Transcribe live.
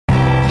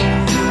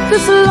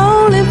this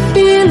lonely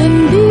feeling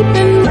deep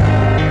in,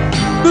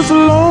 this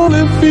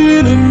lonely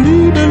feeling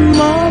deep in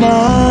my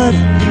mind.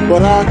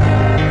 But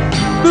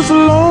this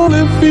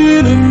lonely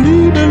feeling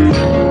deep in,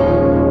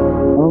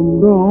 I'm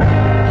gone.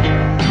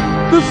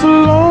 This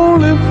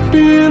lonely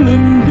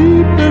feeling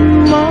deep in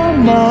my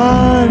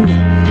mind.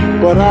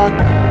 But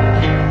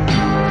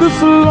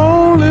this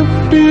lonely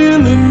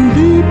feeling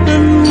deep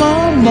in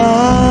my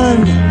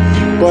mind.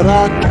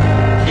 But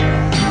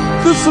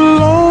this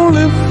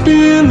lonely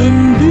feeling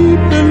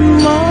deep in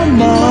my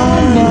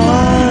mind.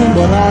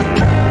 But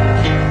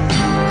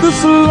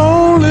this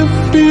lonely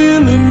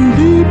feeling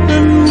deep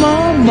in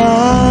my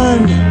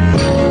mind.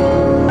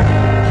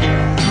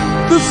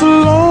 This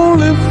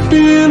lonely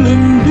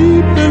feeling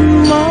deep in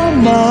my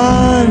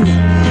mind.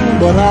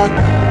 But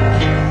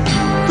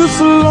this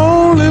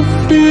lonely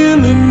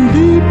feeling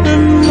deep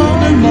in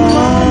my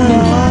mind.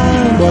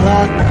 But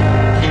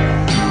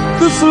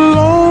this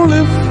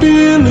lonely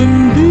feeling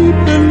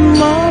deep in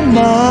my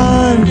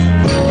mind.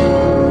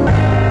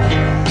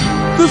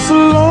 This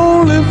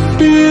lonely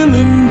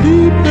feeling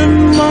deep in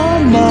my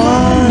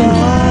mind.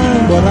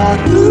 But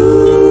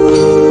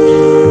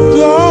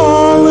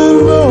darling,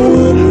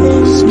 though it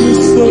hurts me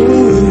so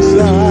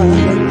inside.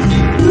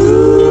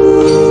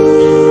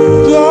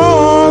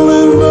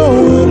 Darling,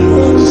 though it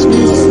hurts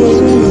me so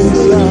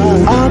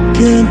inside, I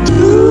can't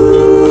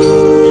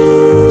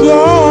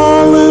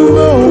darling,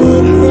 though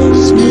it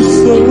hurts me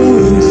so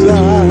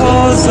inside.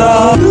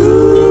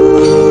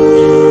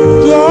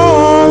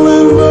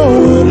 Darling,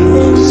 though it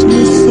hurts me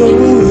so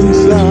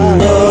inside.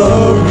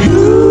 Love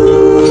you.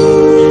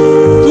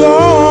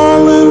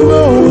 Darling,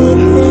 though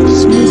it hurts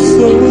me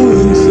so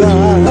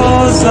inside.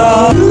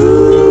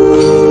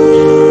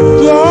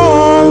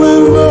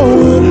 Darling,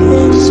 though it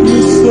hurts me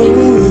so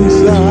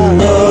inside.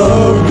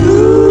 Love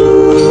you.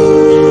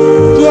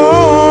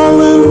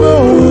 Darling,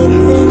 though it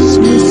hurts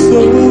me so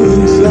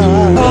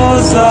inside.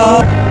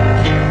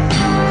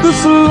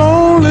 This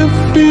lonely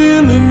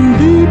feeling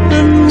deep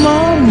in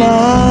my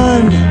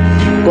mind.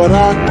 But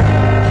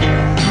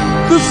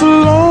this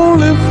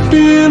lonely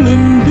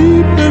feeling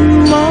deep in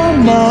my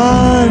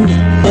mind.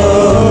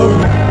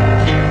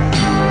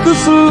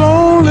 This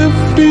lonely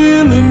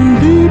feeling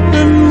deep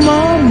in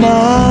my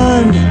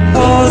mind.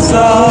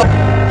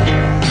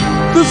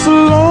 This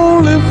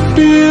lonely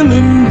feeling